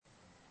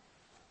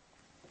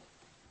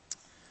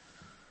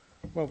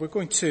Well, we're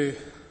going to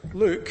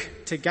look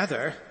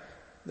together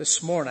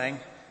this morning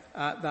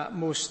at that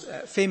most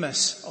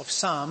famous of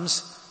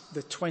Psalms,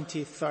 the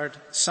 23rd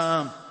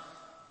Psalm.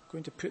 I'm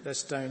going to put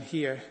this down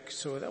here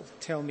so that will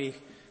tell me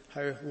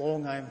how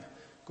long I'm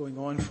going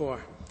on for.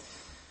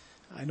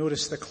 I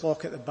notice the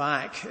clock at the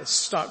back is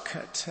stuck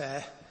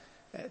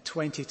at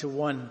 20 to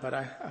 1, but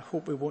I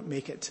hope we won't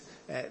make it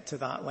to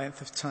that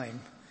length of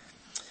time.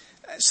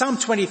 Psalm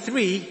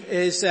 23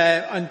 is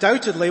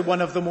undoubtedly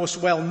one of the most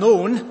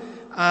well-known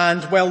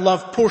and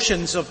well-loved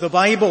portions of the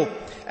Bible.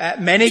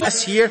 Many of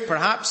us here,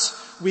 perhaps,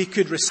 we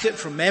could recite it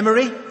from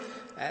memory.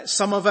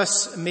 Some of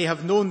us may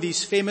have known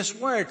these famous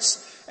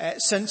words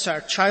since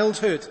our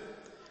childhood.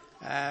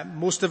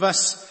 Most of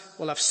us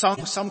will have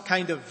sung some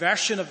kind of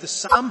version of the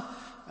psalm,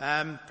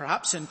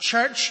 perhaps in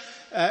church,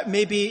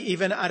 maybe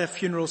even at a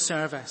funeral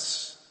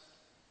service.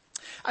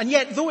 And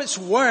yet, though its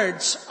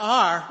words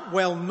are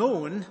well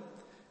known,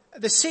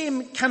 the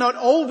same cannot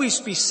always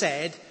be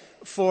said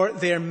for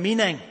their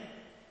meaning.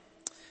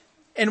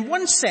 In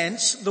one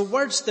sense, the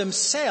words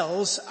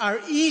themselves are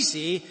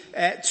easy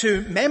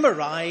to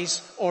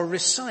memorize or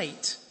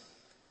recite.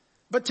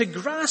 But to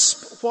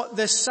grasp what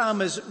this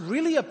psalm is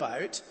really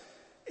about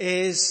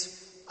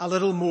is a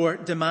little more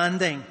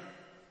demanding.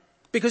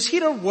 Because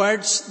here are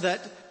words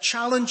that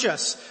challenge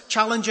us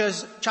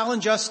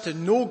to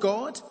know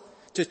God,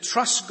 to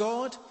trust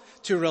God,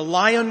 to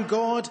rely on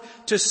God,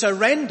 to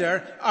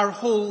surrender our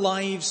whole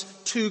lives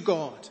to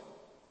God.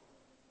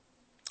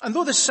 And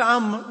though the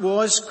psalm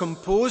was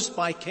composed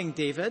by King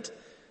David,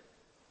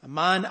 a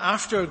man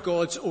after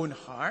God's own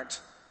heart,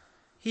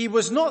 he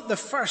was not the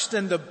first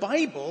in the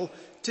Bible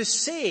to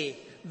say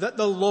that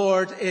the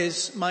Lord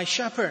is my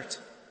shepherd.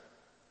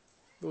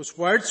 Those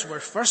words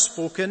were first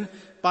spoken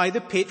by the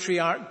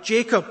patriarch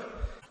Jacob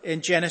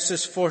in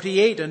Genesis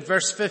 48 and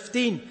verse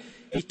 15.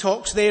 He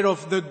talks there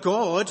of the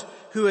God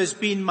who has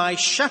been my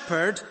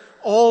shepherd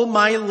all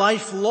my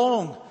life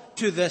long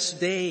to this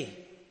day.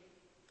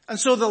 And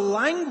so the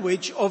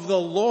language of the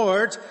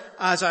Lord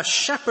as a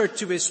shepherd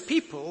to his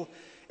people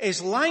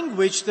is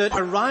language that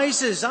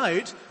arises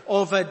out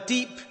of a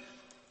deep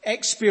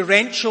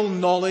experiential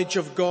knowledge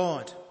of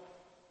God.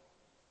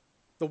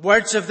 The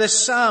words of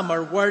this psalm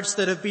are words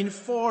that have been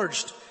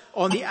forged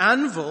on the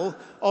anvil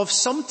of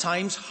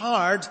sometimes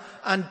hard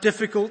and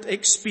difficult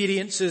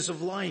experiences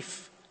of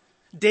life.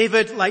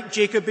 David, like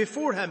Jacob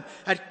before him,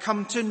 had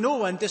come to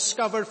know and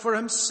discover for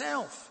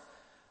himself,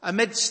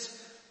 amidst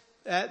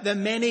the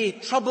many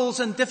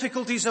troubles and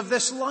difficulties of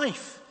this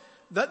life,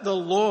 that the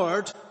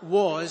Lord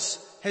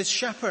was his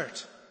shepherd.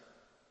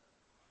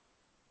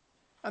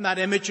 And that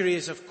imagery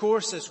is, of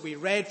course, as we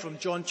read from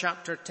John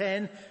chapter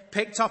 10,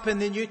 picked up in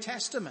the New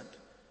Testament.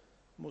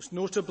 Most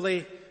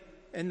notably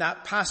in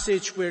that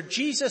passage where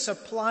Jesus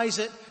applies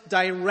it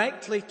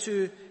directly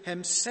to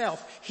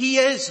himself. He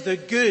is the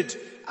good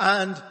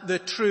and the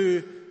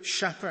true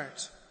shepherd.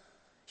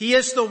 He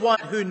is the one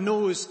who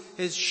knows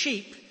his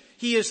sheep.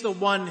 He is the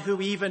one who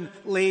even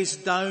lays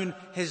down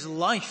his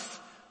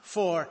life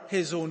for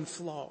his own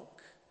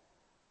flock.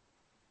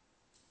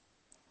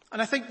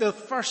 And I think the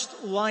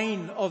first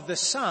line of the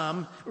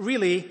psalm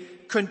really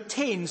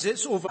contains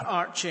its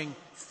overarching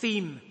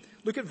theme.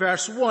 Look at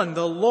verse 1.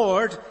 The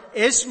Lord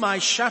is my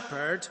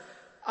shepherd,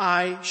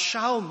 I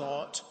shall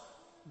not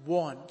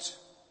want.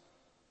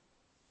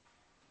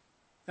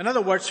 In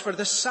other words, for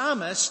the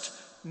psalmist,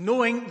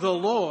 knowing the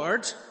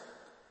Lord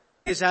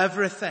is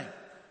everything.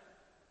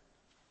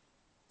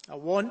 A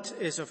want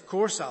is, of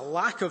course, a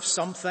lack of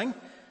something,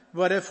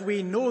 but if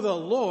we know the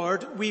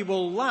Lord, we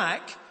will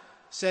lack,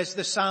 says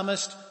the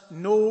psalmist,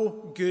 no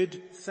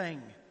good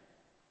thing.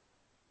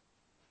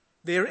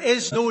 There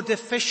is no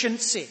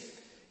deficiency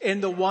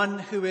in the one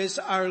who is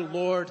our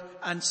Lord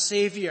and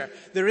Savior.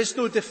 There is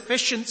no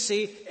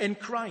deficiency in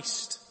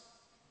Christ.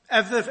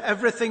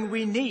 Everything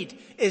we need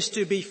is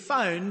to be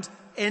found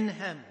in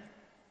him.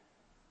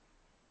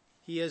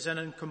 He is an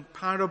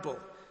incomparable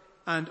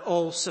and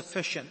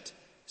all-sufficient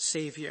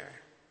Savior.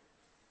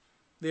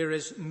 There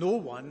is no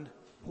one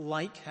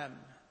like him.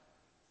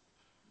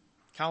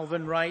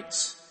 Calvin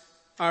writes,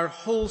 our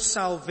whole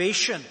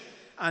salvation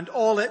and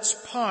all its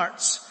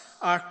parts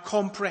are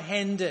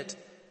comprehended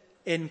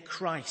in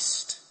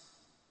Christ.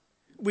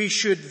 We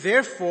should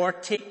therefore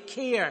take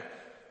care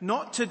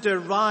not to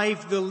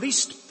derive the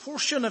least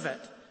portion of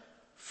it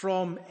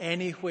from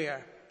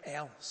anywhere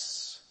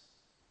else.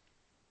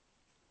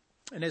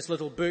 In his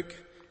little book,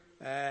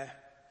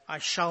 I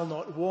Shall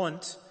Not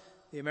Want,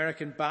 the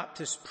American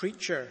Baptist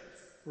preacher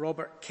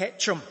Robert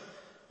Ketchum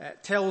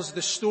tells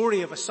the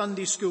story of a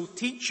Sunday school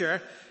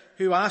teacher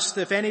who asked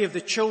if any of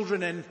the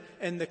children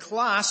in the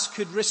class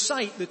could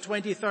recite the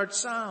 23rd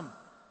Psalm.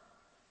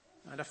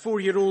 And a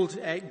 4-year-old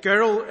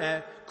girl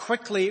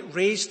quickly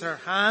raised her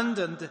hand,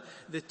 and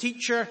the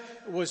teacher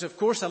was, of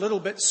course, a little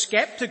bit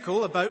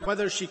skeptical about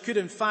whether she could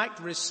in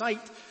fact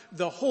recite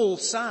the whole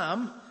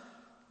psalm,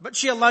 but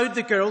she allowed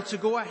the girl to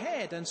go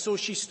ahead, and so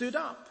she stood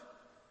up.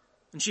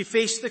 And she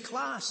faced the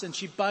class and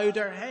she bowed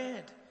her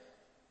head.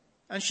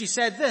 And she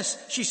said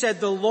this, she said,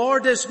 the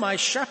Lord is my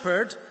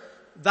shepherd,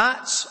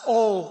 That's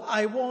all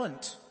I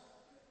want.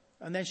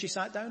 And then she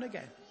sat down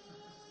again.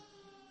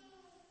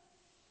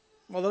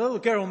 Well, the little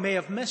girl may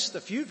have missed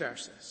a few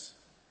verses,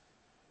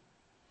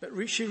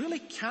 but she really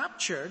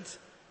captured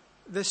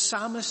the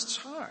psalmist's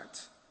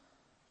heart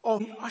of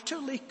being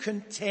utterly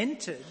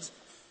contented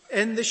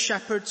in the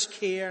shepherd's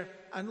care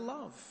and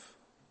love.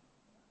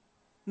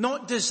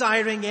 Not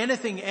desiring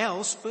anything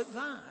else but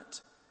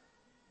that.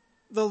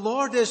 The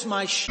Lord is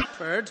my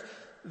shepherd.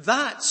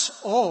 That's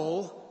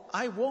all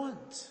I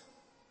want.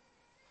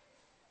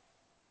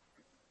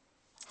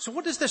 So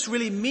what does this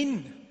really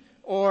mean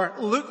or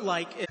look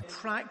like in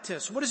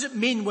practice? What does it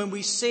mean when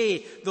we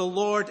say the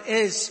Lord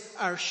is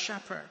our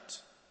shepherd?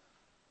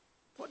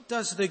 What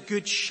does the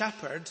good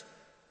shepherd,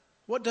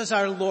 what does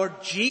our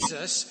Lord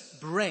Jesus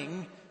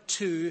bring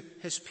to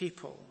his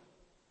people?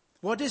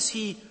 What does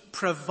he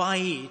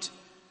provide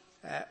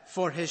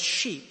for his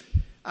sheep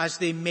as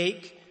they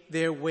make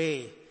their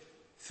way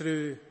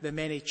through the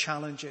many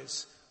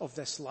challenges of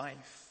this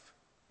life?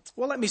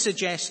 Well, let me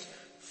suggest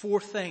 4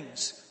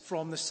 things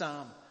from the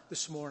psalm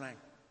this morning.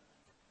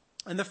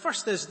 And the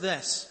first is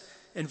this,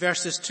 in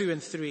verses 2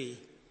 and 3,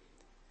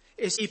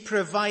 is he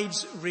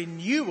provides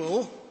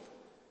renewal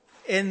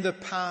in the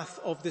path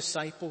of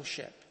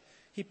discipleship.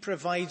 He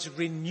provides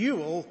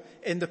renewal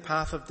in the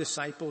path of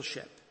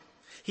discipleship.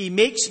 He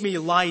makes me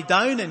lie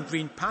down in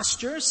green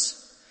pastures.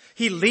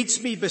 He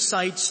leads me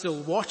beside still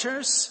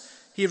waters.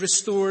 He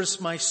restores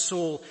my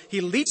soul.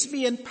 He leads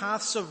me in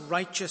paths of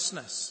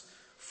righteousness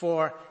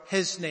for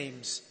his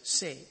name's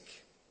sake.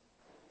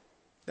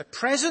 The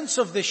presence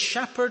of the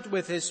shepherd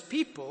with his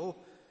people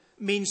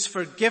means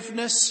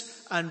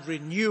forgiveness and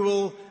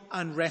renewal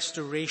and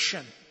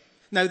restoration.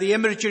 Now, the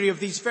imagery of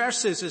these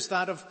verses is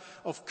that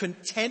of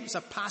content. It's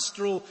a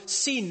pastoral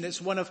scene.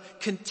 It's one of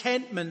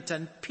contentment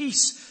and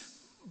peace.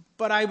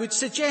 But I would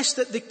suggest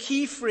that the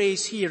key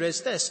phrase here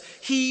is this: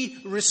 he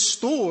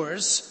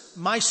restores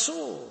my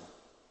soul.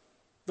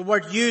 The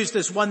word used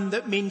is one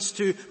that means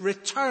to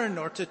return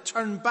or to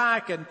turn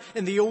back, and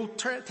in the Old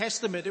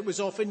Testament it was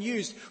often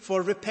used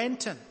for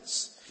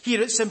repentance.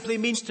 Here it simply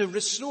means to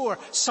restore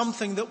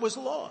something that was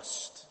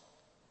lost.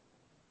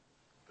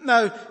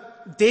 Now,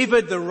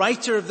 David, the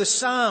writer of the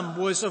psalm,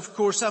 was of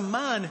course a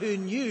man who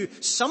knew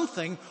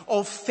something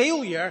of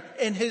failure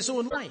in his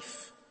own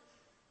life.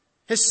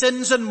 His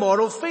sins and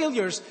moral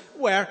failures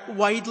were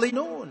widely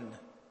known.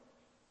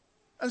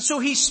 And so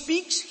he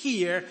speaks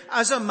here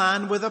as a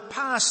man with a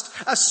past,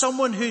 as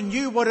someone who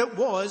knew what it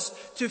was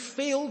to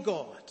fail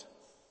God.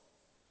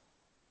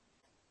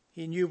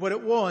 He knew what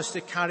it was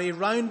to carry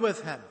around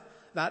with him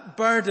that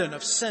burden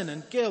of sin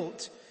and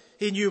guilt.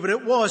 He knew what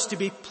it was to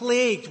be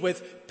plagued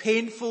with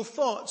painful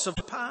thoughts of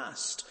the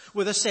past,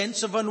 with a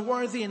sense of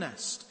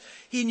unworthiness.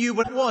 He knew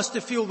what it was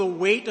to feel the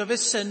weight of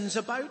his sins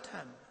about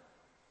him.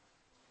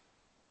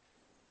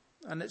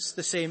 And it's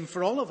the same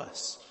for all of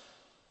us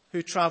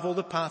who travel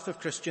the path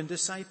of Christian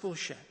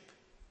discipleship.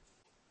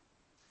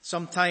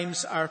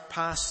 Sometimes our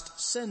past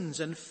sins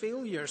and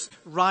failures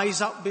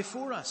rise up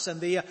before us and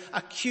they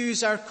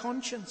accuse our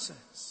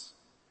consciences.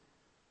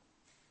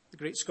 The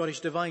great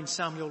Scottish divine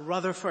Samuel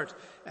Rutherford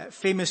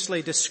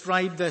famously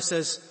described this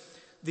as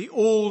the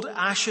old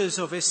ashes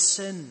of his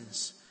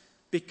sins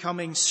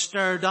becoming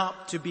stirred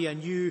up to be a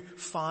new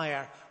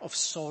fire of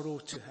sorrow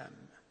to him.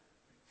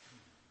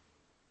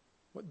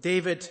 What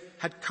David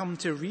had come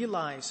to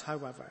realize,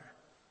 however,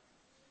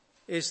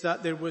 is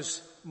that there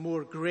was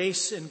more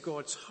grace in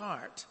God's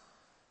heart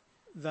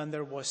than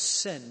there was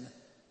sin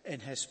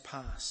in his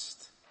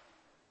past.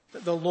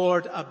 That the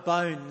Lord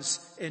abounds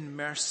in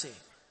mercy,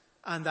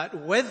 and that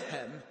with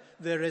him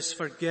there is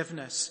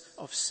forgiveness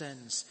of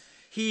sins.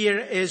 Here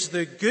is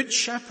the good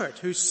shepherd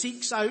who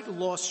seeks out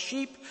lost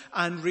sheep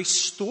and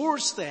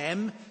restores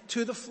them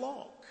to the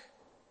flock.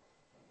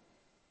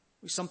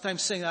 We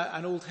sometimes sing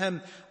an old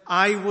hymn,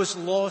 I was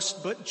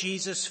lost, but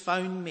Jesus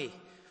found me.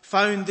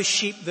 Found the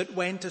sheep that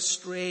went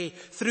astray,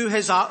 threw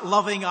his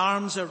loving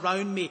arms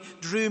around me,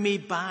 drew me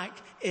back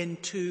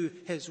into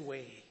his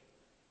way.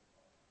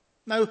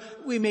 Now,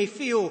 we may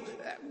feel,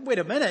 wait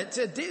a minute,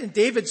 in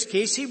David's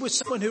case, he was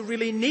someone who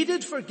really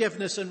needed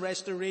forgiveness and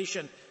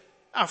restoration.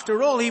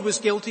 After all, he was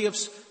guilty of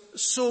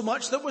so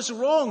much that was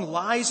wrong,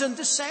 lies and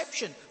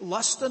deception,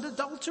 lust and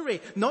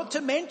adultery, not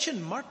to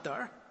mention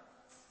murder.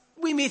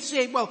 We may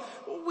say, well,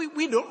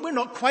 we're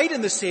not quite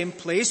in the same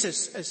place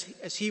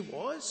as he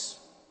was.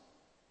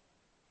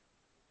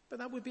 But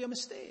that would be a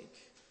mistake.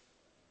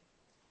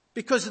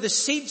 Because the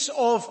seeds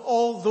of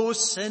all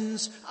those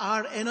sins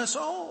are in us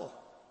all.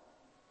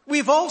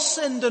 We've all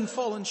sinned and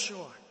fallen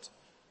short.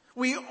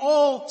 We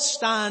all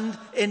stand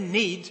in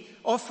need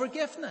of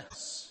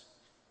forgiveness.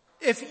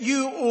 If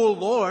you, O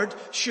Lord,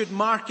 should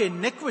mark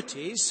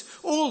iniquities,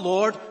 O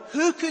Lord,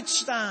 who could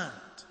stand?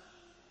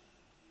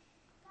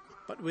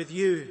 But with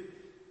you,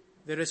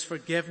 there is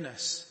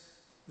forgiveness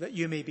that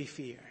you may be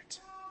feared.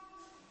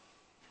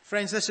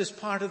 Friends, this is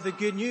part of the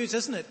good news,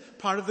 isn't it?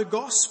 Part of the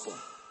gospel.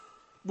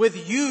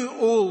 With you,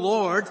 O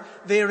Lord,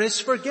 there is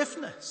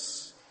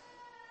forgiveness.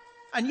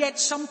 And yet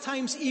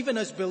sometimes, even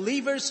as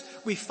believers,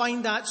 we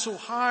find that so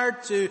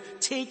hard to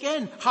take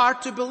in,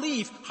 hard to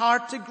believe,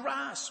 hard to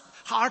grasp,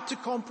 hard to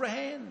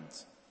comprehend.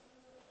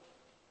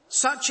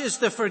 Such is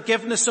the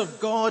forgiveness of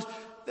God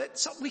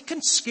that we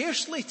can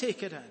scarcely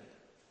take it in.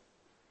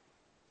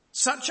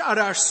 Such are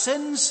our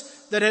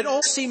sins that it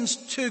all seems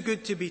too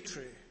good to be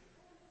true.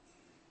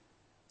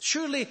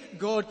 Surely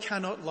God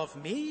cannot love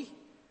me.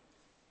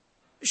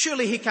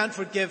 Surely he can't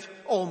forgive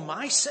all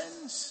my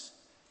sins.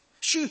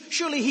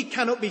 Surely he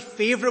cannot be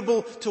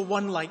favorable to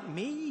one like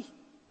me.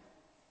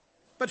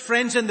 But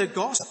friends, in the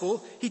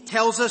gospel, he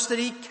tells us that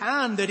he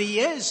can, that he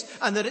is,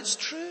 and that it's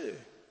true.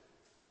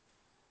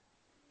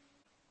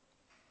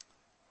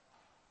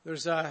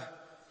 There's a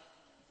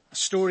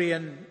story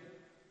in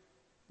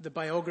the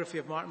biography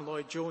of Martin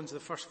Lloyd-Jones, the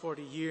first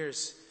 40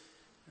 years,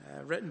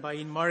 written by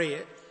Ian Murray.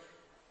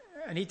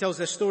 And he tells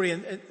this story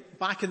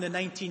back in the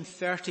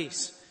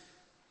 1930s,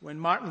 when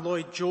Martin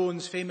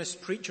Lloyd-Jones, famous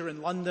preacher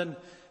in London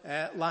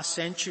last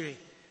century,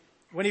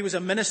 when he was a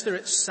minister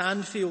at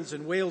Sandfields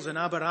in Wales and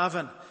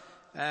Aberavon,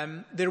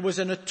 there was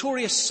a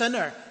notorious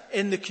sinner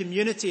in the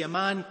community, a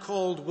man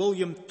called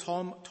William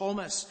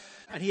Thomas,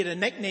 and he had a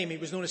nickname. He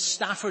was known as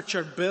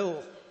Staffordshire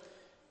Bill.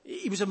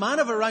 He was a man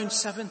of around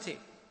 70,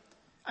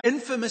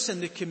 infamous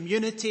in the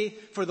community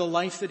for the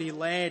life that he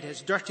led,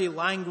 his dirty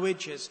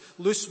language, his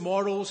loose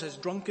morals, his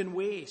drunken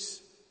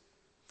ways.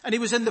 And he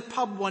was in the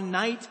pub one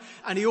night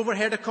and he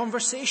overheard a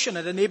conversation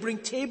at a neighbouring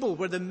table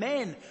where the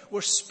men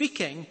were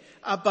speaking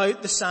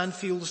about the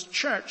Sandfields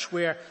church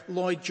where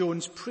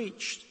Lloyd-Jones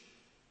preached.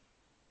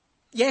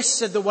 Yes,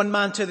 said the one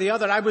man to the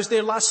other, I was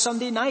there last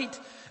Sunday night,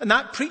 and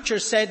that preacher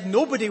said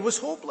nobody was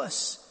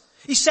hopeless.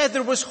 He said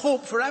there was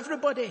hope for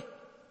everybody.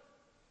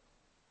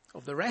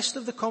 Of the rest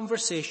of the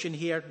conversation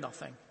he heard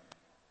nothing.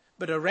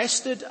 But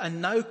arrested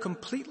and now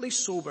completely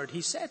sobered,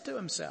 he said to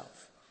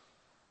himself,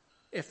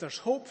 if there's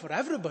hope for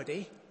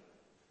everybody,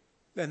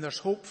 then there's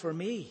hope for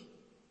me.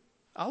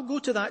 I'll go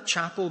to that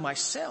chapel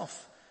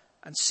myself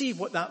and see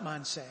what that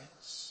man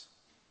says.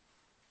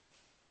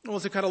 Well,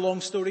 to cut a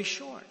long story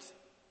short,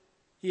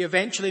 he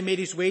eventually made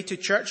his way to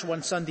church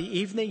one Sunday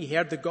evening. He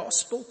heard the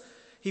gospel.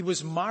 He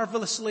was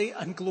marvelously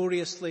and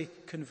gloriously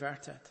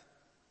converted.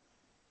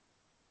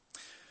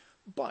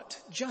 But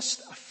just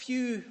a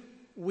few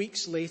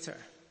weeks later,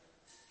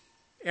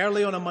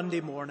 early on a Monday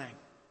morning,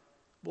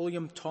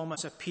 William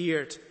Thomas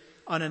appeared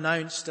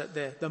unannounced at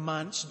the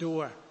manse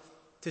door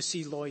to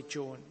see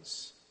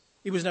Lloyd-Jones.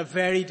 He was in a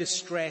very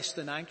distressed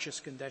and anxious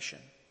condition.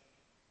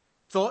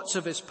 Thoughts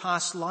of his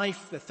past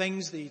life, the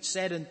things that he'd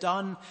said and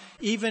done,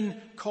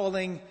 even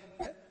calling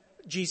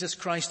Jesus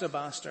Christ a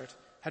bastard,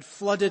 had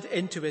flooded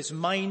into his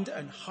mind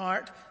and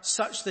heart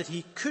such that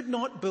he could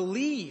not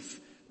believe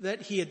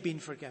that he had been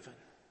forgiven.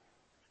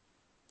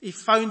 He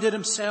found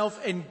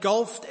himself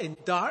engulfed in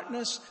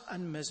darkness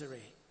and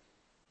misery.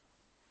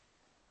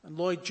 And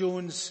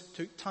Lloyd-Jones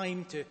took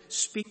time to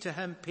speak to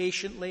him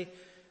patiently,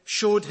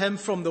 showed him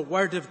from the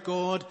Word of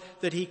God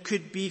that he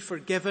could be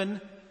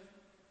forgiven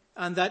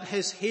and that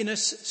his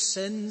heinous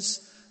sin,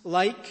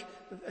 like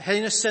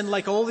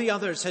all the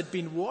others, had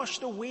been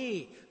washed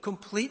away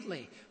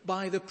completely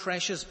by the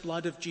precious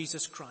blood of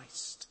Jesus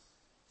Christ.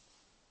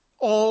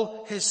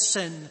 All his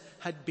sin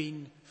had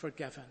been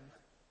forgiven.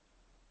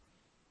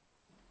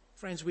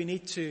 Friends, we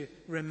need to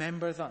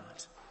remember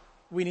that.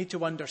 We need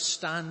to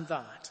understand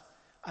that.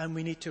 And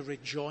we need to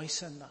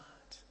rejoice in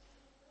that.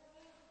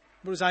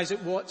 Whereas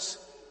Isaac Watts,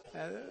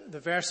 the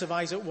verse of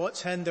Isaac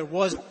Watts' hymn,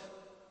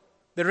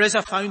 there is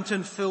a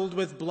fountain filled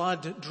with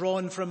blood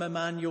drawn from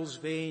Emmanuel's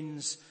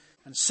veins,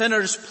 and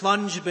sinners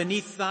plunge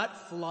beneath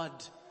that flood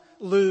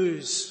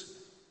lose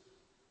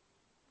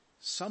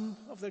some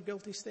of their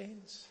guilty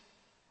stains,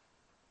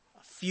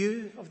 a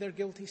few of their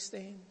guilty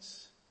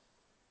stains.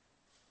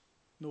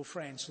 No,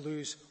 friends,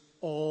 lose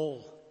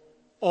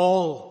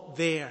all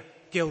their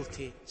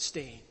guilty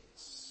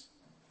stains.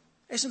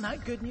 Isn't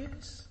that good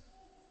news?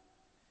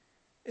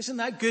 Isn't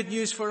that good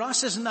news for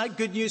us? Isn't that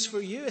good news for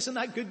you? Isn't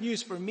that good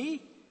news for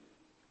me?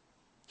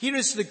 Here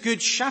is the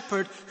good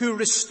shepherd who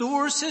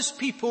restores his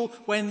people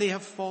when they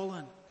have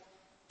fallen.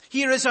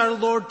 Here is our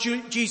Lord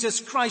Jesus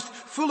Christ,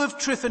 full of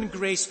truth and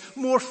grace,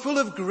 more full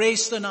of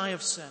grace than I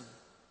have sinned.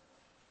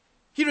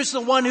 Here is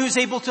the one who is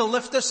able to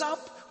lift us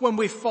up when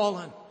we've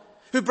fallen,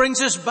 who brings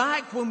us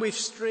back when we've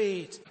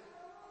strayed.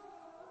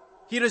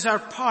 Here is our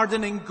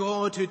pardoning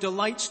God who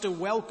delights to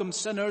welcome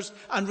sinners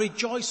and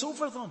rejoice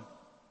over them.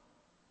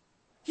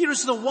 Here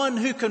is the one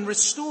who can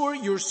restore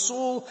your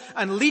soul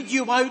and lead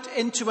you out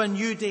into a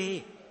new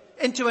day,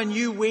 into a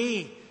new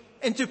way,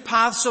 into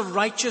paths of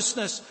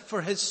righteousness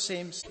for his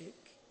same sake.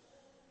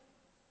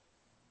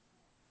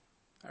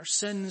 Our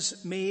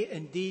sins may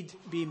indeed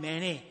be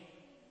many,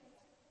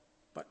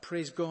 but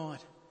praise God,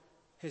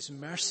 his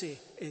mercy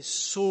is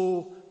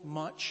so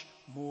much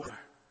more.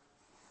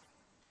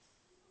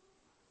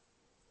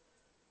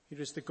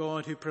 Here is the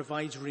God who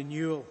provides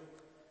renewal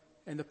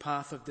in the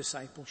path of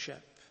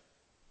discipleship.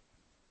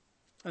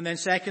 And then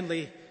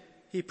secondly,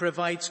 he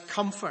provides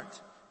comfort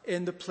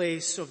in the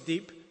place of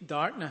deep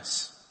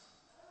darkness.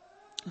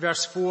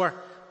 Verse 4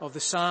 of the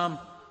psalm.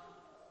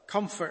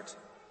 Comfort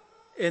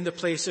in the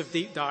place of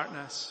deep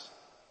darkness.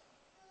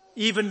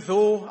 Even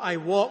though I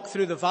walk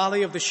through the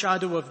valley of the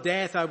shadow of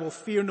death, I will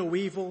fear no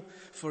evil,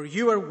 for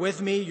you are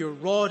with me, your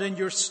rod and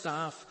your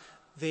staff,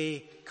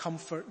 they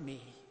comfort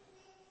me.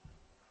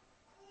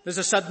 There's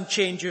a sudden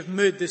change of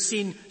mood. The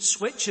scene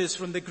switches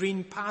from the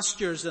green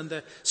pastures and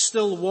the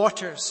still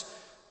waters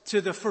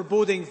to the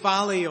foreboding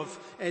valley of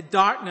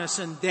darkness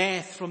and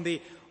death. From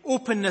the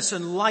openness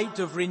and light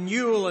of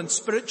renewal and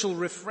spiritual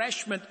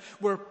refreshment,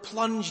 we're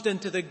plunged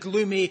into the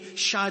gloomy,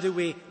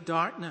 shadowy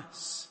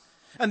darkness.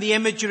 And the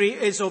imagery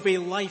is of a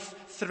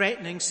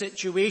life-threatening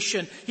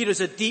situation. Here is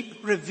a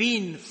deep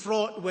ravine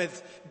fraught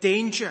with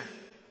danger.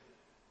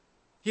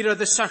 Here are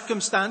the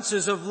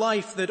circumstances of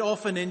life that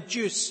often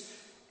induce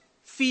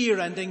fear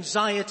and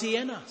anxiety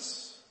in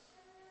us.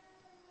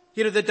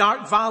 Here are the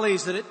dark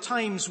valleys that at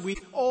times we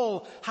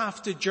all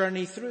have to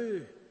journey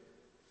through.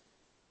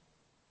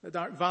 The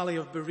dark valley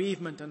of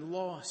bereavement and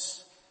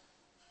loss,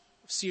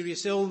 of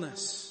serious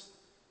illness,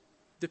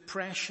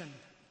 depression,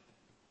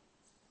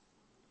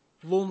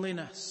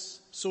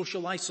 loneliness,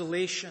 social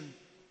isolation,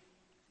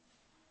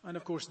 and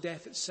of course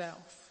death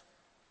itself.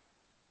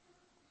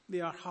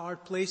 They are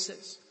hard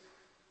places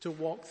to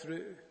walk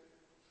through.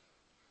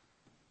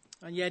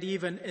 And yet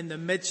even in the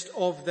midst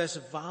of this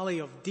valley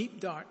of deep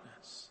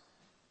darkness,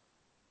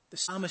 the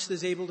psalmist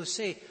is able to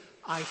say,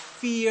 I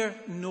fear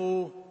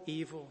no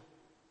evil.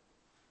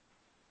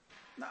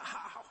 Now,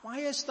 why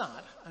is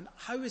that? And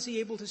how is he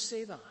able to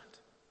say that?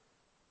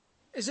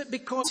 Is it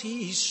because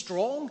he's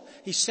strong?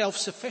 He's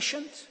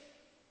self-sufficient?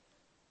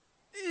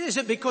 Is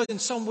it because in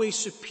some way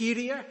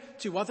superior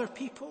to other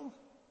people?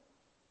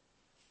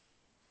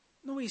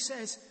 No, he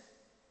says,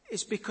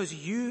 it's because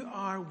you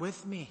are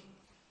with me.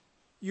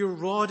 Your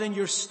rod and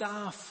your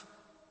staff,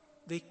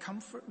 they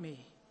comfort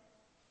me.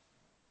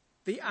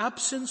 The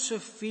absence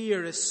of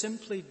fear is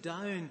simply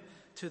down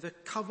to the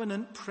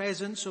covenant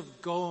presence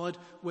of God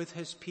with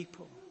his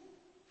people.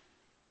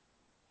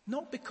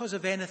 Not because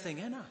of anything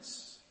in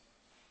us.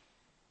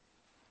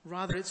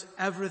 Rather, it's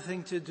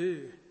everything to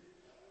do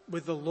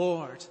with the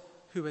Lord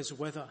who is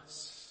with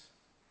us.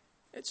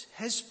 It's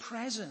his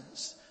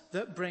presence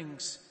that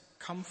brings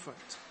comfort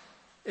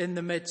in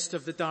the midst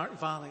of the dark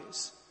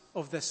valleys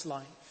of this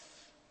life.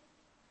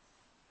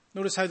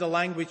 Notice how the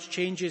language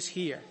changes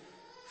here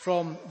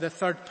from the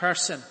third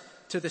person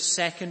to the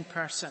second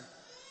person.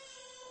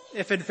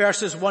 If in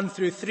verses 1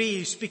 through 3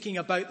 he's speaking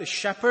about the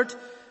shepherd,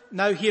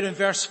 now here in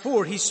verse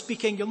 4 he's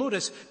speaking, you'll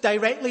notice,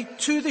 directly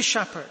to the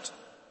shepherd.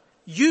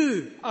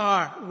 You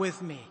are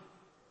with me.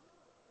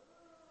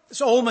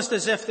 It's almost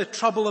as if the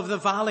trouble of the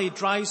valley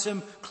drives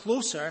him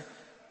closer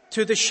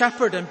to the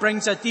shepherd and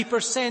brings a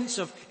deeper sense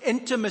of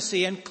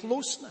intimacy and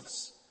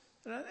closeness.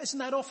 Isn't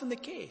that often the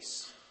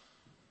case?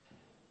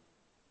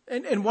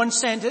 In one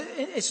sense,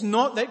 it's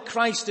not that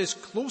Christ is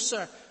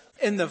closer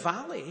in the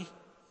valley,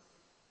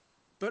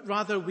 but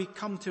rather we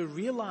come to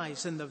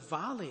realize in the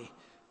valley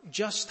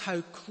just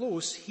how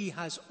close he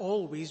has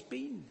always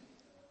been.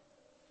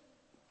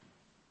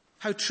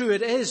 How true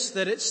it is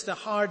that it's the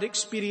hard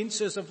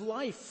experiences of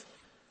life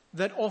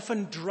that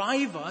often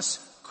drive us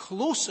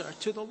closer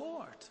to the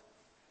Lord.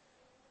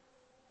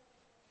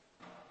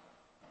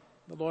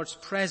 The Lord's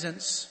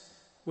presence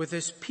with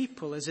his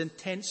people is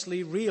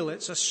intensely real.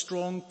 It's a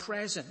strong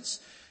presence.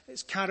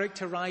 It's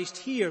characterized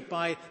here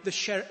by the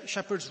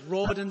shepherd's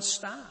rod and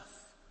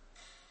staff,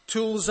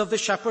 tools of the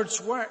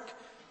shepherd's work.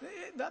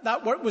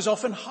 That work was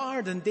often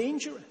hard and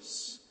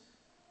dangerous.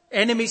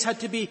 Enemies had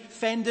to be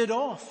fended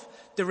off.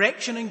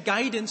 Direction and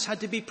guidance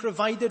had to be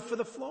provided for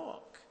the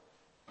flock.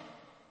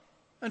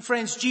 And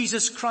friends,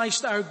 Jesus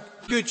Christ, our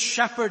good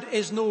shepherd,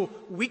 is no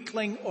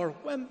weakling or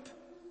wimp.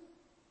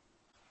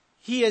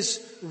 He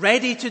is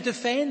ready to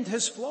defend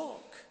his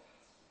flock.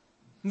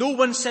 No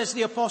one, says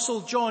the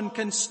Apostle John,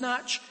 can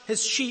snatch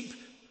his sheep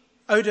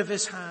out of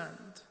his hand.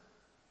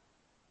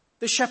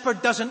 The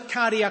shepherd doesn't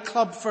carry a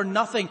club for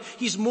nothing.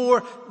 He's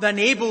more than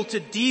able to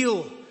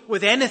deal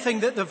with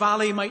anything that the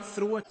valley might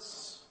throw at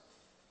us.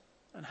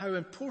 And how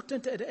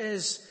important it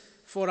is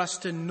for us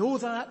to know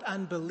that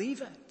and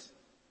believe it.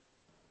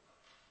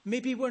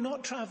 Maybe we're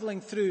not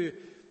traveling through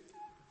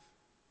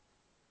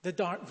the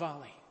dark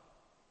valley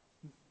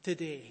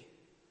today.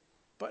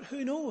 But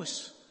who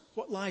knows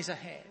what lies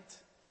ahead?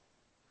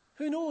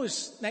 Who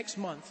knows next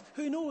month?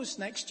 Who knows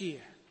next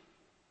year?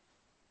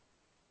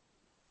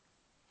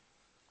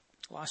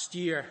 Last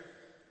year,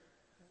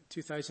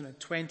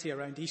 2020,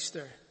 around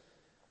Easter,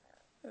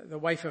 the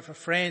wife of a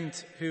friend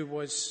who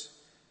was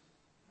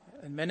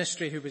in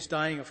ministry, who was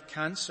dying of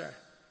cancer,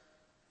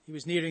 he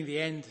was nearing the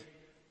end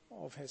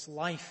of his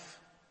life.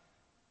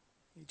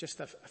 Just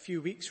a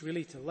few weeks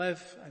really to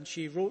live, and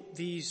she wrote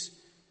these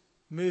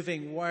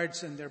moving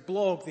words in their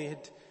blog. They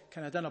had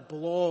kind of done a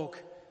blog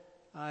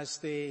as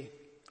they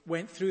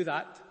went through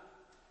that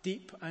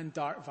deep and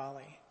dark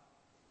valley.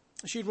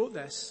 She wrote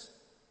this: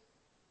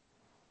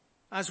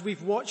 as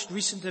we've watched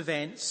recent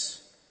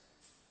events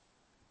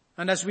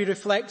and as we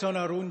reflect on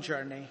our own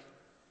journey,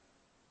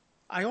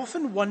 I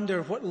often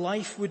wonder what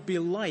life would be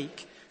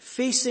like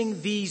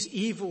facing these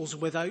evils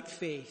without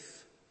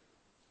faith.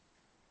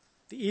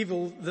 The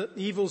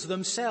evils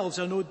themselves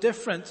are no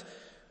different,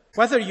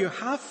 whether you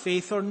have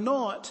faith or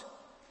not.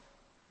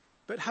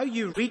 But how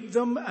you read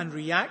them and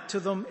react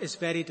to them is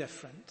very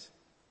different.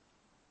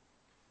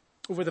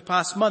 Over the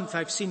past month,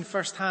 I've seen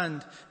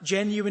firsthand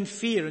genuine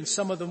fear in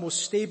some of the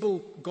most stable,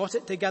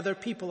 got-it-together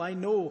people I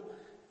know.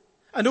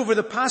 And over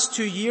the past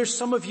 2 years,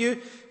 some of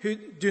you who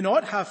do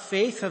not have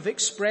faith have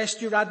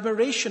expressed your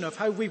admiration of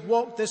how we've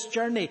walked this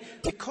journey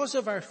because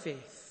of our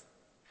faith.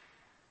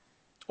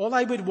 All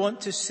I would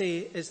want to say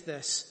is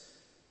this,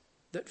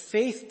 that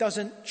faith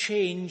doesn't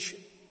change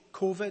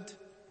COVID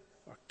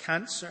or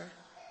cancer,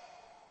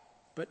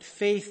 but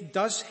faith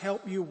does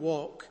help you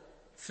walk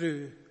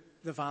through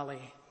the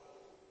valley.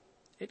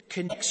 It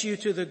connects you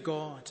to the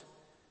God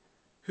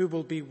who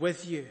will be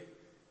with you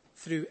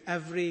through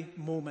every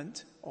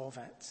moment of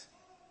it.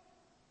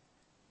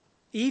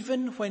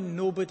 Even when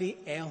nobody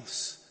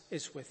else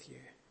is with you,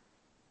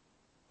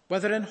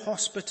 whether in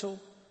hospital,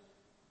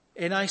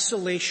 in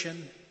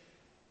isolation,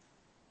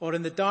 or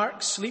in the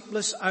dark,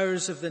 sleepless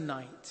hours of the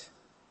night,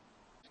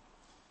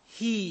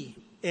 He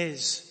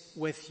is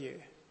with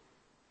you.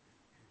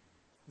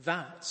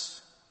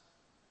 That's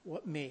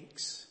what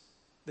makes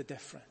the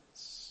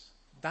difference.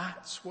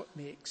 That's what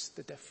makes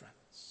the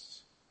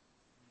difference.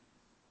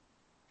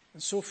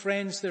 And so,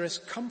 friends, there is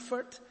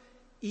comfort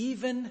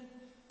even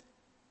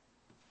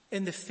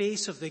in the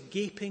face of the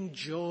gaping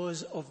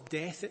jaws of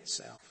death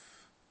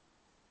itself,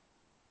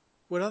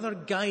 where other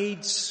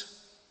guides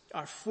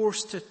are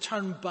forced to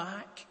turn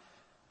back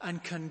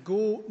and can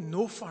go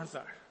no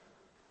further.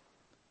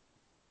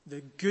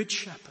 The Good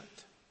Shepherd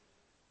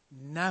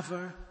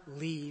never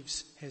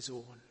leaves his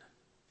own.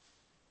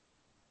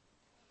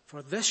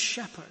 For this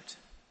shepherd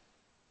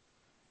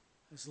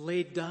has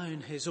laid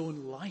down his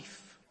own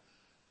life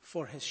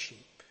for his sheep.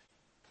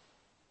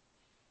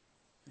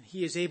 And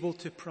he is able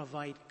to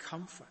provide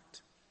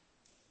comfort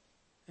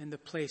in the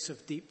place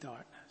of deep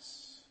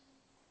darkness.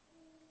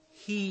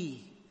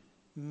 He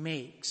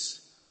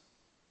makes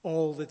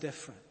all the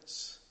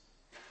difference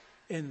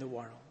in the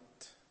world.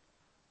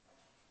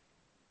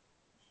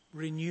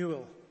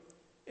 Renewal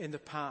in the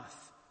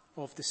path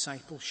of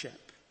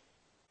discipleship.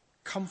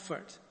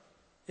 Comfort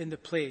in the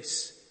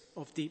place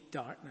of deep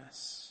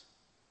darkness.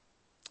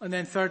 And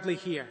then thirdly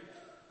here,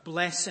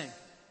 blessing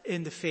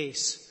in the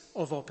face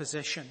of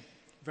opposition.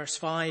 Verse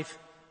 5,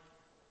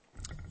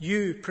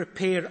 you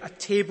prepare a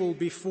table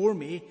before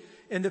me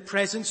in the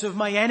presence of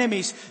my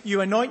enemies.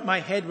 You anoint my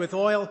head with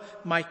oil,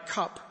 my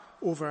cup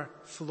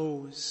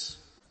overflows.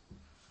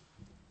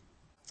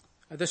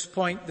 At this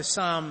point, the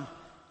psalm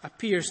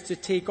appears to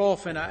take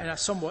off in a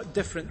somewhat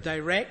different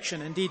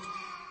direction. Indeed,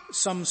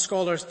 some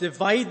scholars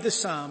divide the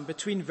psalm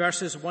between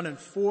verses 1 and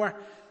 4,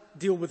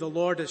 deal with the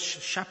Lord as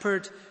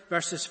shepherd,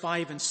 verses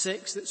 5 and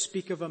 6 that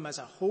speak of him as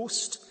a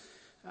host.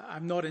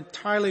 I'm not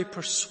entirely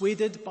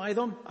persuaded by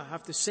them, I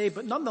have to say,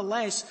 but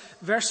nonetheless,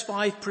 verse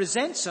 5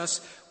 presents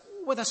us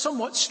with a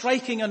somewhat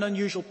striking and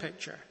unusual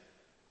picture.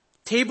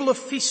 Table of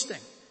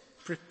feasting,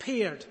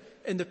 prepared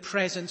in the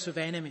presence of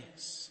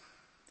enemies.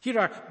 Here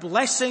are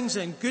blessings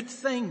and good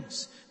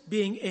things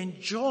being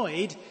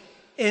enjoyed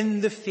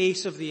in the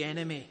face of the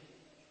enemy.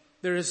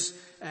 There is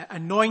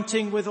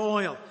anointing with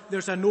oil.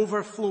 There's an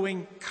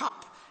overflowing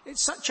cup.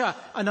 It's such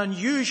an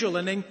unusual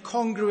and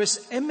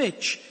incongruous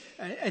image.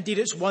 Indeed,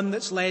 it's one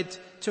that's led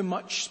to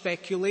much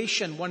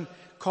speculation. One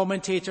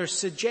commentator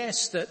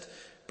suggests that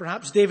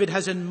perhaps David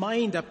has in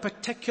mind a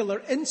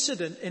particular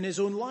incident in his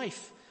own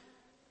life.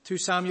 2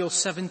 Samuel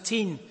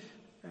 17,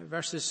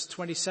 verses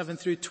 27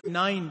 through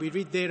 29, we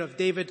read there of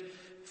David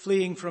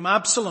fleeing from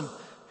Absalom,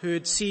 who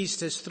had seized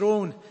his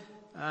throne.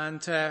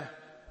 And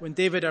when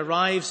David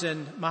arrives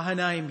in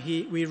Mahanaim,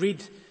 we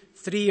read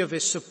 3 of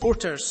his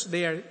supporters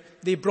there.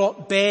 They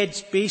brought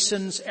beds,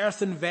 basins,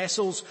 earthen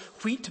vessels,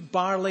 wheat,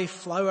 barley,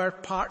 flour,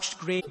 parched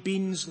grain,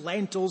 beans,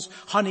 lentils,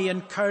 honey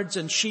and curds,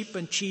 and sheep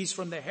and cheese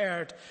from the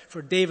herd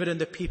for David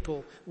and the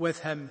people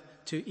with him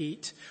to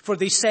eat. For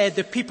they said,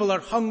 the people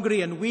are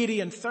hungry and weary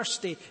and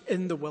thirsty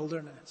in the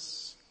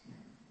wilderness.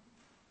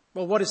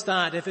 Well, what is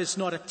that if it's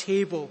not a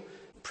table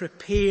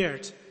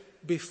prepared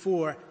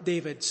before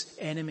David's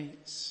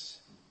enemies?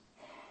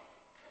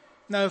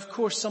 Now, of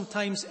course,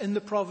 sometimes in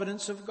the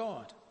providence of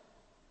God,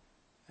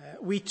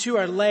 we too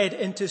are led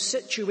into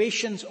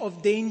situations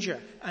of danger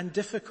and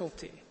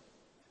difficulty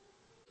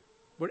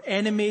where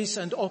enemies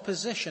and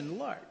opposition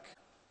lurk.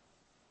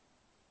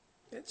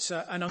 It's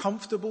an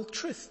uncomfortable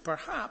truth,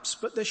 perhaps,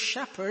 but the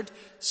shepherd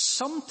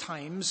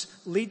sometimes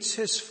leads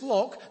his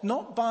flock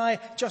not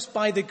just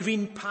by the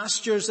green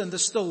pastures and the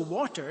still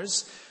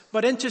waters,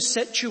 but into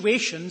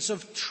situations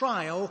of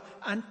trial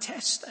and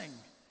testing.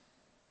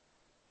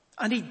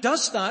 And he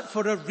does that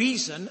for a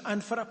reason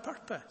and for a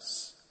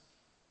purpose.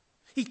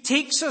 He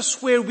takes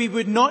us where we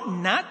would not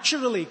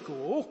naturally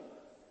go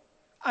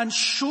and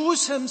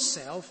shows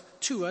himself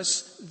to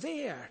us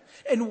there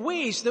in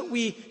ways that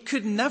we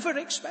could never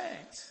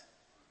expect.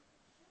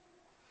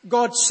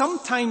 God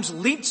sometimes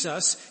leads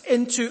us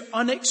into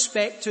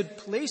unexpected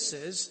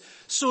places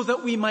so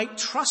that we might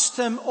trust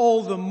him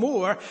all the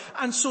more,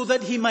 and so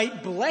that he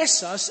might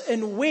bless us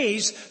in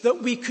ways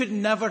that we could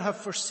never have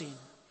foreseen.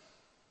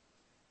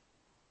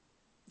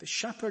 The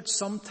shepherd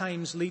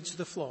sometimes leads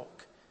the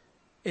flock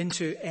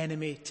into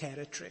enemy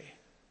territory.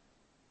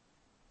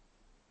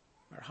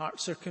 Our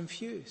hearts are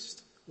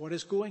confused. What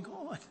is going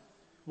on?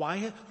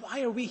 Why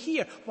are we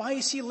here? Why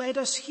has he led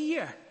us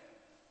here?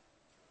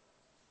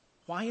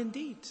 Why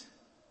indeed?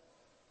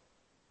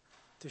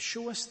 To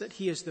show us that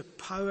he has the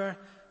power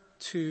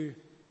to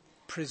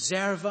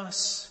preserve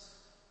us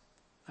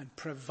and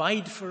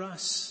provide for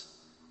us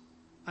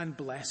and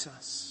bless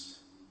us.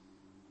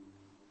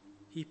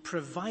 He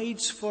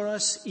provides for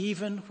us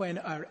even when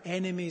our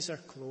enemies are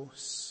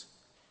close.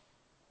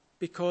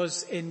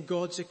 Because in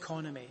God's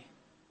economy,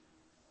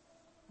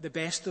 the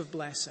best of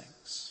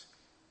blessings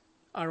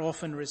are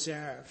often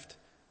reserved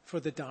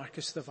for the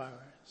darkest of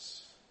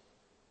hours.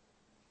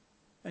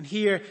 And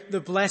here the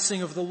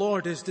blessing of the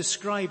Lord is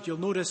described, you'll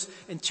notice,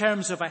 in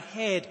terms of a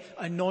head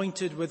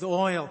anointed with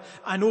oil,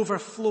 an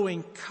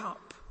overflowing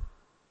cup.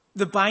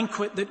 The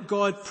banquet that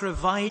God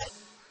provides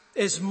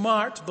is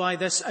marked by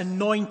this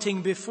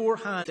anointing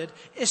beforehand. It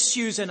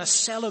issues in a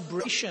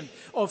celebration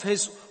of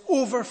his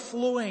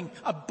overflowing,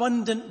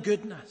 abundant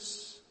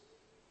goodness.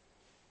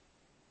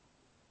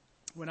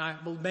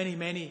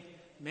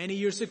 Many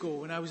years ago,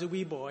 when I was a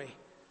wee boy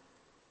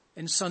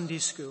in Sunday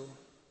school,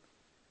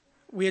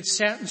 we had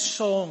certain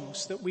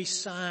songs that we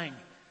sang.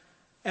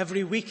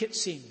 Every week it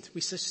seemed.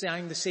 We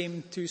sang the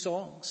same 2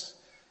 songs.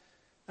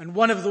 And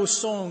one of those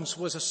songs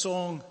was a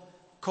song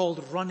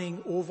called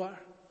Running Over.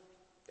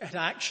 It had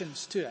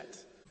actions to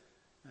it.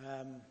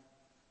 I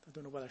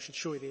don't know whether I should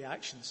show you the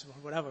actions or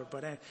whatever,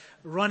 but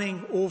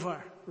running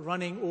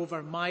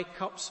over, my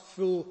cup's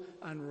full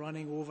and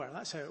running over.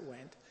 That's how it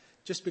went.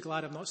 Just be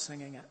glad I'm not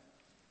singing it.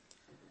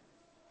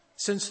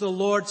 Since the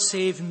Lord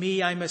saved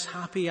me, I'm as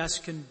happy as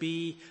can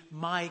be.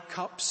 My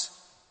cup's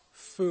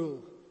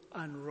full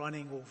and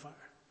running over.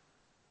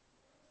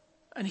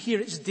 And here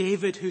it's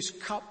David whose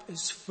cup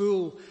is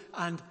full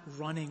and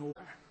running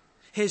over.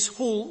 His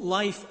whole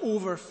life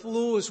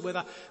overflows with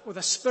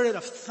a spirit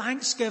of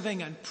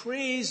thanksgiving and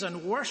praise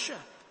and worship.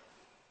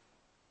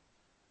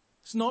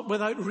 It's not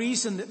without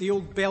reason that the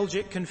old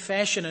Belgic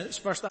Confession in its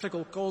first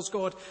article calls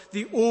God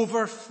the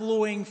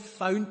overflowing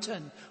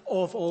fountain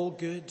of all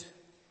good.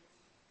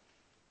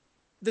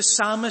 The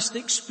psalmist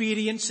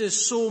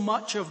experiences so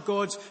much of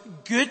God's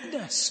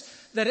goodness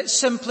that it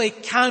simply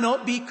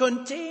cannot be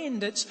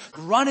contained. It's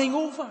running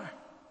over.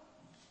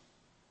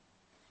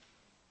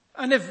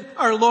 And if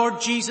our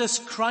Lord Jesus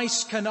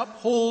Christ can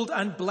uphold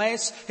and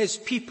bless his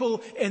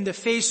people in the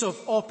face of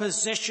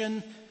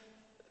opposition,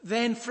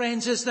 then,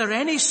 friends, is there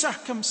any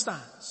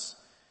circumstance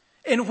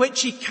in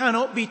which he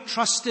cannot be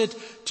trusted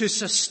to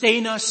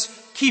sustain us,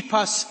 keep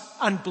us,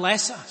 and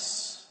bless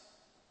us?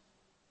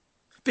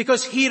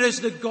 Because here is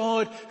the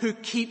God who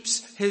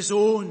keeps his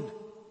own.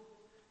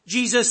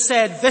 Jesus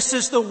said, "This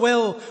is the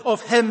will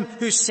of him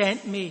who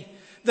sent me,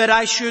 that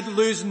I should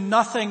lose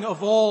nothing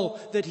of all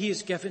that he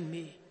has given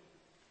me,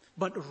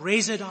 but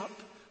raise it up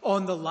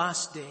on the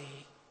last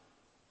day.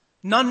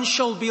 None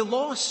shall be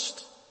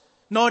lost,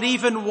 not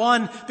even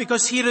one,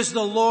 because here is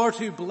the Lord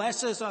who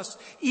blesses us,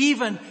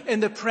 even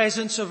in the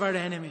presence of our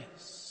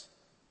enemies."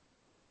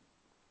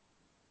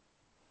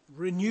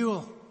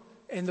 Renewal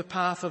in the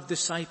path of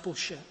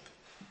discipleship.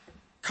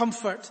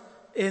 Comfort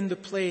in the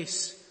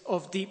place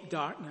of deep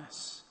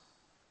darkness.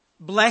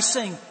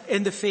 Blessing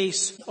in the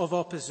face of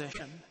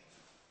opposition.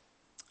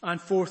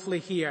 And fourthly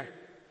here,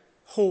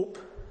 hope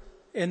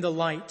in the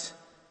light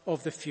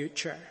of the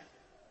future.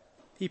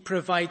 He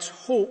provides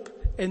hope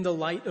in the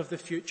light of the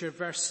future.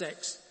 Verse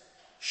 6.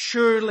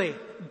 "Surely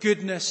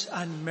goodness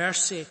and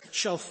mercy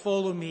shall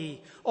follow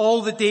me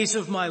all the days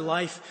of my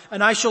life,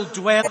 and I shall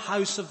dwell in the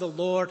house of the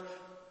Lord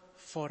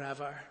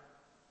forever."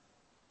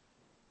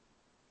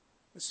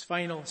 This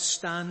final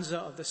stanza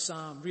of the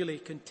psalm really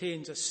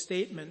contains a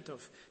statement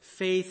of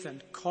faith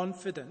and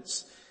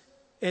confidence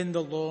in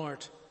the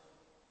Lord,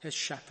 his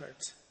shepherd.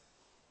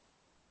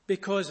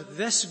 Because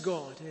this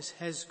God is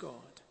his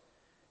God,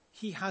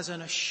 he has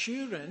an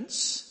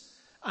assurance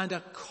and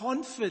a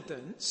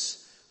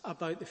confidence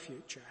about the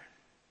future.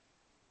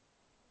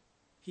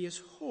 He has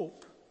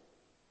hope.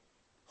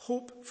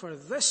 Hope for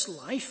this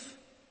life,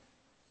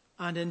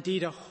 and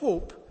indeed a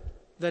hope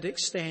that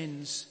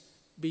extends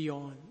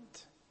beyond.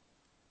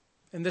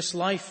 In this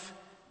life,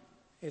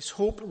 his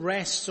hope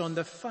rests on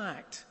the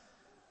fact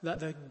that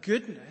the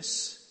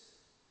goodness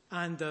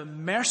and the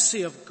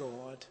mercy of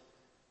God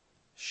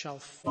shall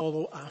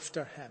follow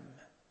after him.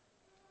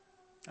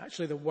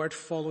 Actually, the word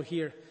 "follow"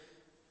 here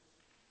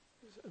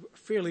is a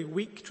fairly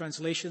weak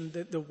translation.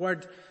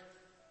 The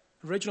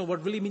original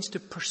word really means to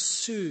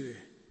pursue.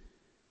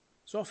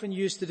 It's often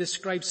used to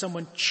describe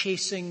someone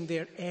chasing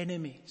their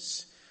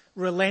enemies,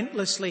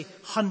 relentlessly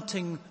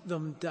hunting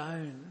them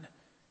down,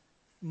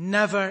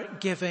 never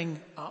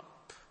giving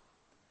up.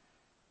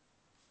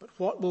 But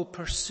what will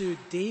pursue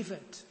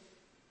David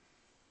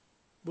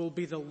will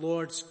be the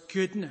Lord's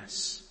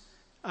goodness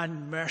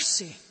and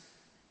mercy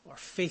or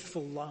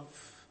faithful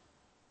love.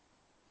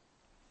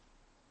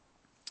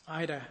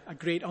 I had a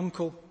great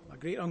uncle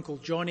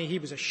Johnny. He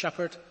was a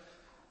shepherd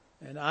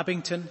in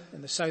Abington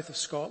in the south of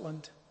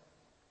Scotland.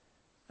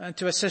 And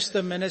to assist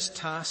him in his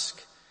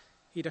task,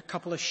 he had a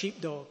couple of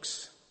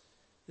sheepdogs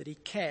that he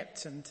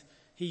kept, and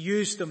he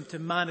used them to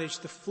manage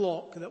the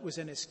flock that was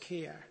in his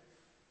care.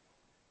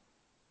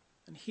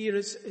 And here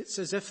it's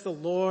as if the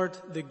Lord,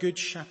 the Good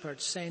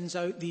Shepherd, sends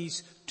out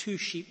these two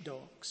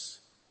sheepdogs.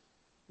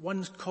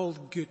 One's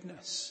called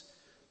Goodness,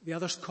 the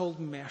other's called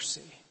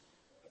Mercy.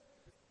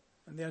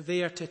 And they're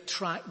there to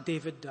track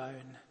David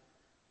down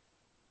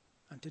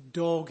and to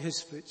dog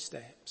his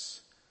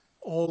footsteps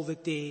all the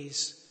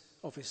days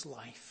of his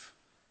life.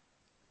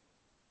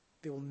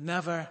 They will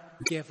never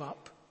give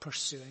up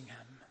pursuing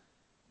him.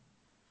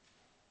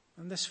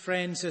 And this,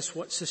 friends, is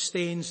what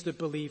sustains the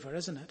believer,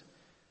 isn't it?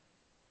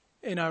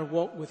 In our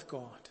walk with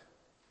God.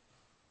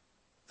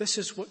 This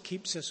is what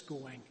keeps us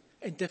going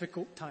in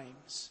difficult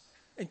times,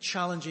 in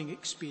challenging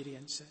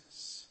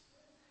experiences.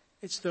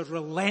 It's the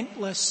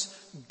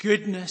relentless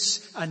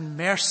goodness and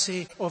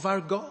mercy of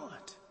our God.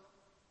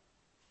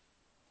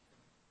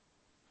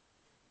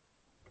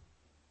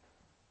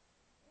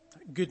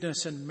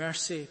 Goodness and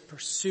mercy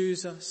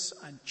pursues us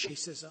and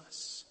chases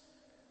us.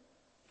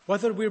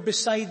 Whether we're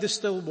beside the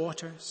still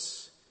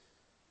waters,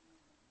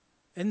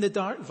 in the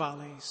dark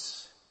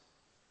valleys,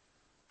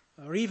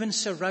 or even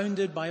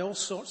surrounded by all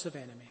sorts of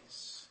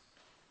enemies,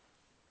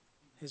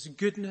 His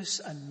goodness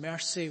and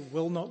mercy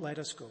will not let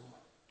us go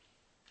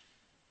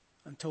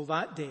until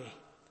that day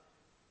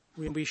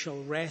when we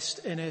shall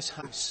rest in His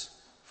house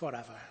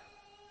forever.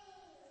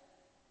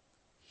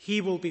 He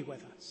will be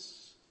with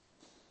us.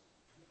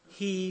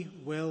 He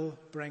will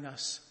bring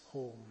us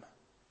home.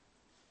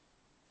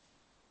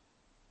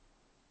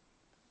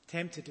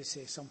 Tempted to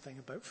say something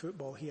about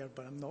football here,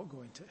 but I'm not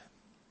going to.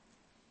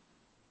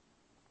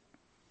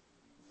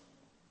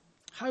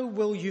 How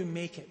will you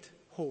make it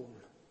home?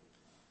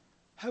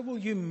 How will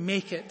you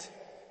make it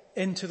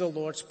into the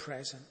Lord's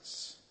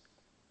presence?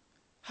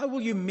 How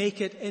will you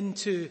make it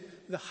into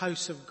the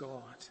house of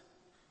God?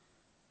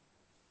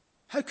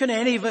 How can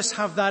any of us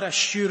have that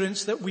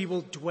assurance that we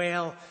will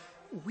dwell,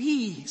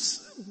 we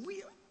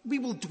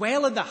will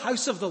dwell in the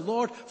house of the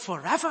Lord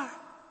forever?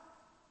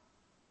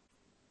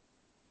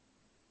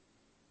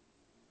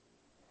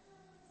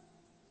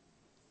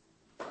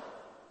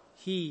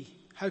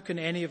 How can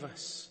any of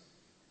us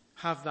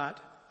have that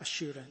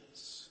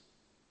assurance?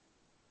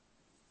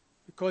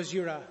 Because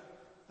you're a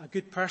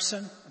good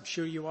person, I'm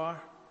sure you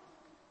are.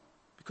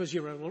 Because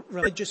you're a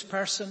religious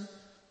person,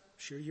 I'm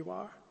sure you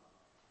are.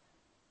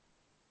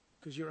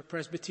 Because you're a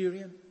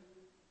Presbyterian.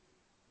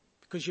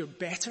 Because you're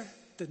better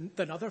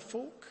than other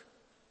folk.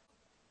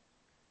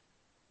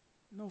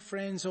 No,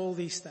 friends, all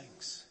these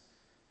things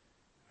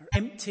are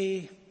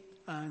empty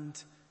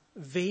and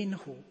vain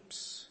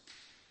hopes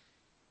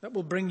that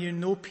will bring you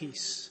no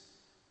peace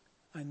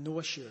and no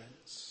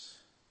assurance.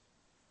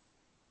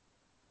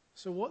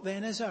 So what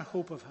then is our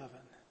hope of heaven?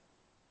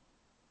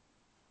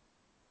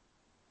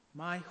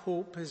 My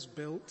hope is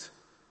built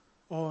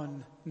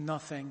on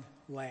nothing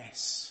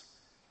less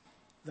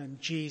than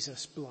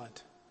Jesus'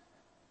 blood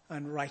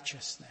and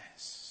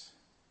righteousness.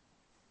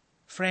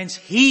 Friends,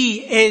 He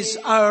is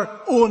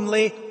our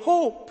only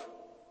hope.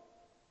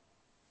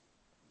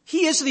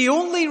 He is the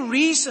only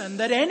reason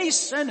that any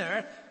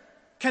sinner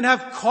can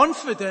have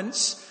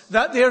confidence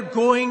that they're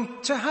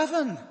going to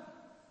heaven.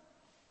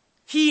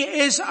 He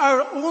is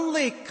our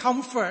only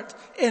comfort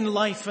in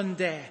life and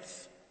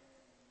death.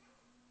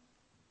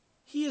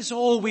 He is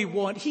all we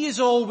want. He is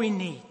all we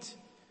need.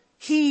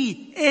 He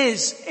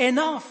is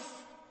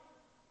enough.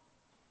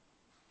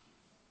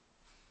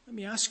 Let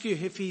me ask you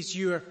if He's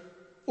your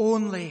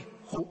only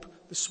hope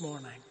this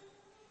morning.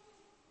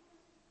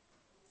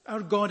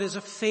 Our God is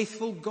a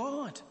faithful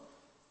God.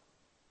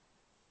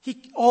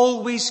 He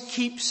always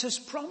keeps His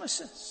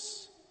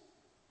promises.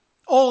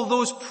 All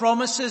those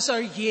promises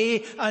are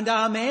yea and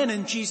amen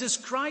in Jesus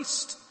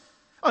Christ.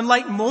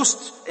 Unlike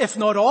most, if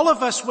not all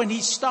of us, when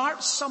He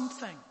starts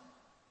something,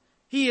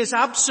 He is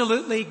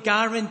absolutely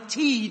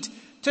guaranteed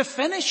to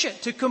finish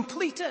it, to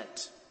complete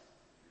it.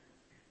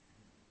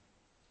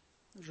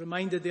 I was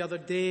reminded the other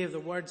day of the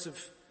words of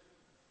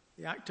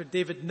the actor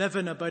David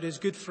Niven about his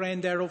good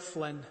friend Errol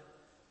Flynn.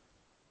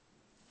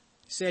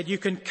 He said, "You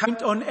can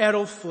count on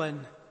Errol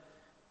Flynn.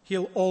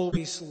 He'll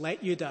always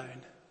let you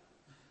down."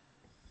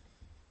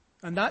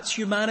 And that's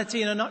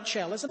humanity in a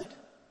nutshell, isn't it?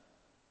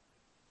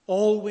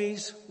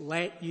 Always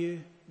let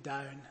you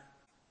down.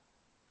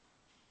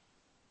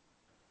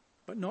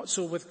 But not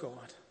so with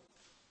God.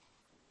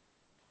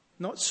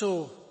 Not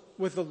so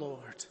with the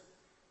Lord.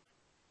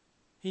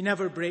 He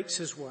never breaks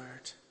His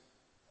word.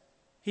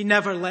 He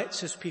never lets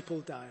His people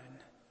down.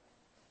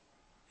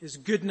 His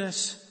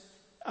goodness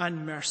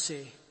and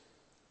mercy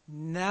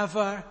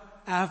never,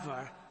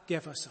 ever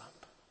give us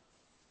up.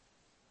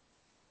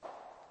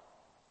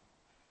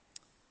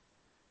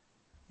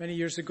 Many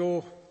years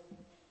ago,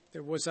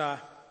 there was a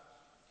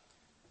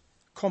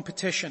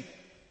competition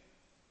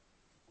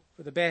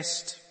for the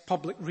best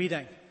public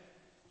reading.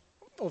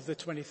 of the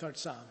 23rd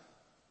Psalm.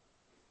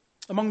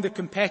 Among the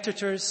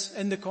competitors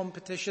in the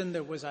competition,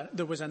 there was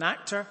an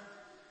actor,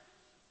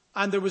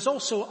 and there was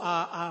also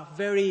a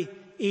very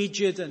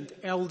aged and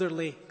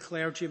elderly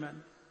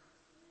clergyman.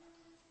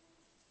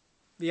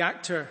 The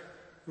actor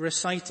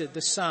recited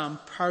the psalm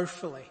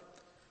powerfully,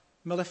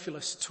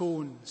 mellifluous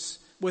tones,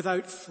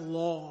 without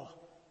flaw.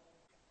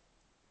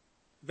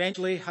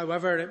 Eventually,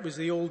 however, it was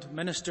the old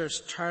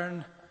minister's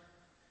turn,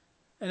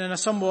 and in a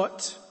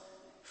somewhat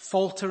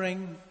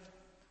faltering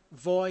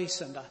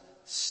voice and a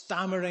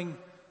stammering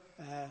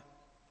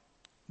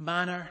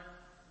manner,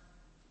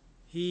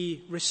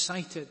 he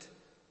recited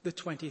the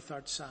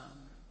 23rd Psalm.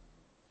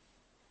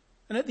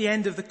 And at the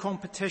end of the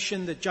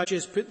competition, the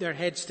judges put their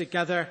heads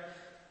together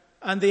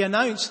and they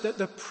announced that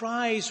the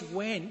prize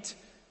went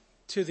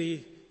to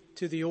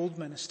the old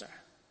minister.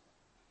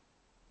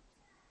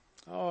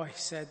 Oh, he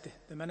said,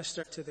 the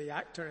minister to the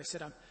actor, I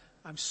said,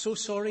 I'm so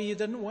sorry you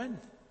didn't win.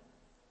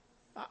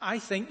 I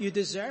think you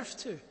deserve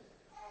to.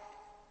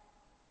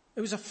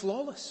 It was a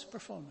flawless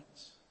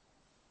performance.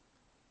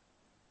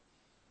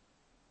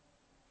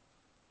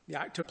 The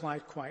actor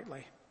replied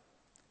quietly,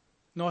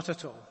 not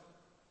at all.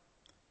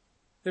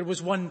 There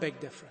was one big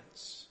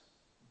difference.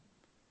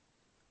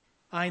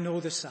 I know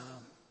the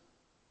psalm.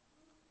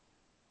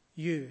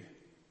 You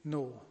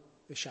know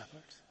the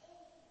shepherd.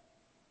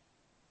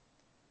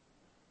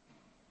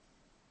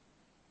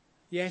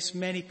 Yes,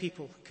 many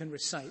people can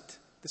recite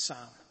the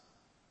psalm,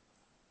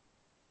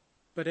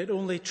 but it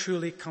only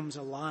truly comes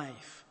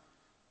alive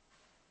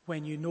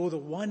when you know the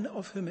one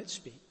of whom it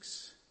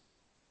speaks,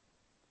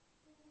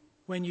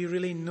 when you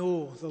really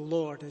know the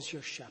Lord as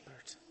your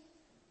shepherd,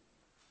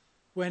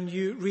 when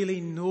you really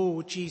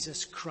know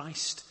Jesus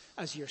Christ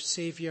as your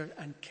Savior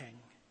and King.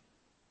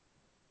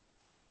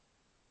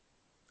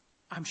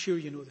 I'm sure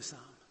you know the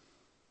psalm,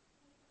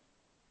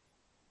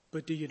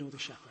 but do you know the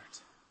shepherd?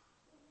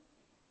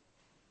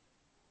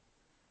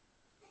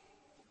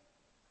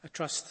 I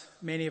trust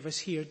many of us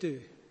here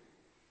do,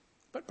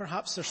 but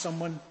perhaps there's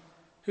someone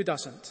who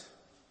doesn't.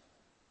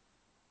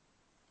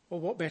 Well,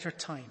 what better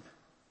time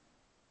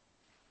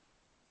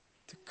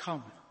to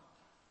come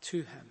to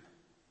him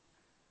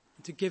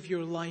and to give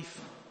your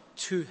life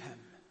to him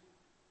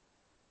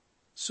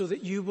so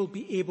that you will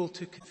be able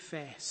to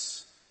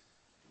confess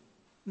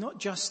not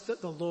just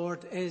that the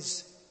Lord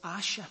is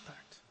a shepherd,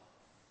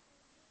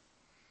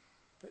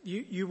 but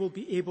you will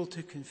be able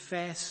to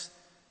confess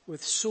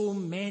with so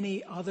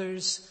many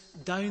others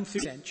down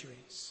through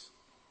centuries,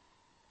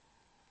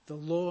 the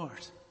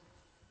Lord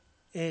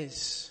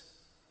is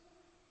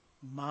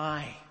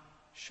my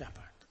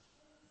shepherd.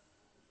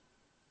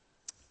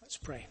 Let's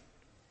pray.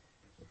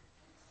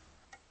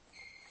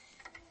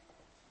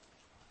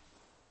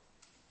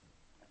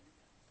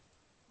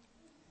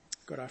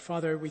 God our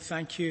Father, we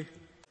thank you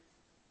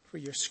for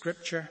your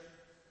scripture.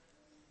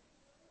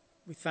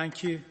 We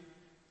thank you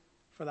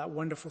for that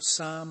wonderful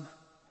psalm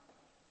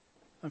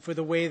and for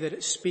the way that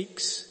it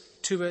speaks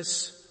to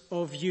us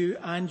of you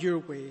and your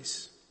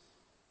ways.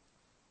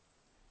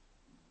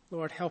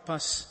 Lord, help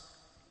us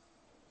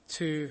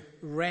to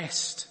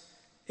rest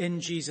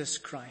in Jesus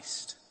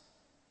Christ,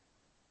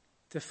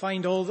 to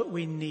find all that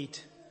we need,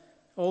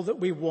 all that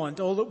we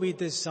want, all that we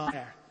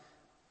desire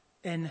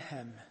in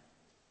him.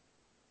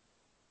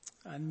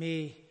 And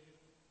may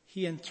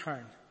he in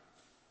turn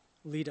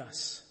lead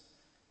us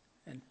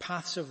in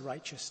paths of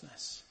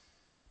righteousness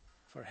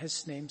for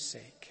his name's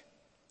sake.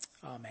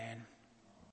 Amen.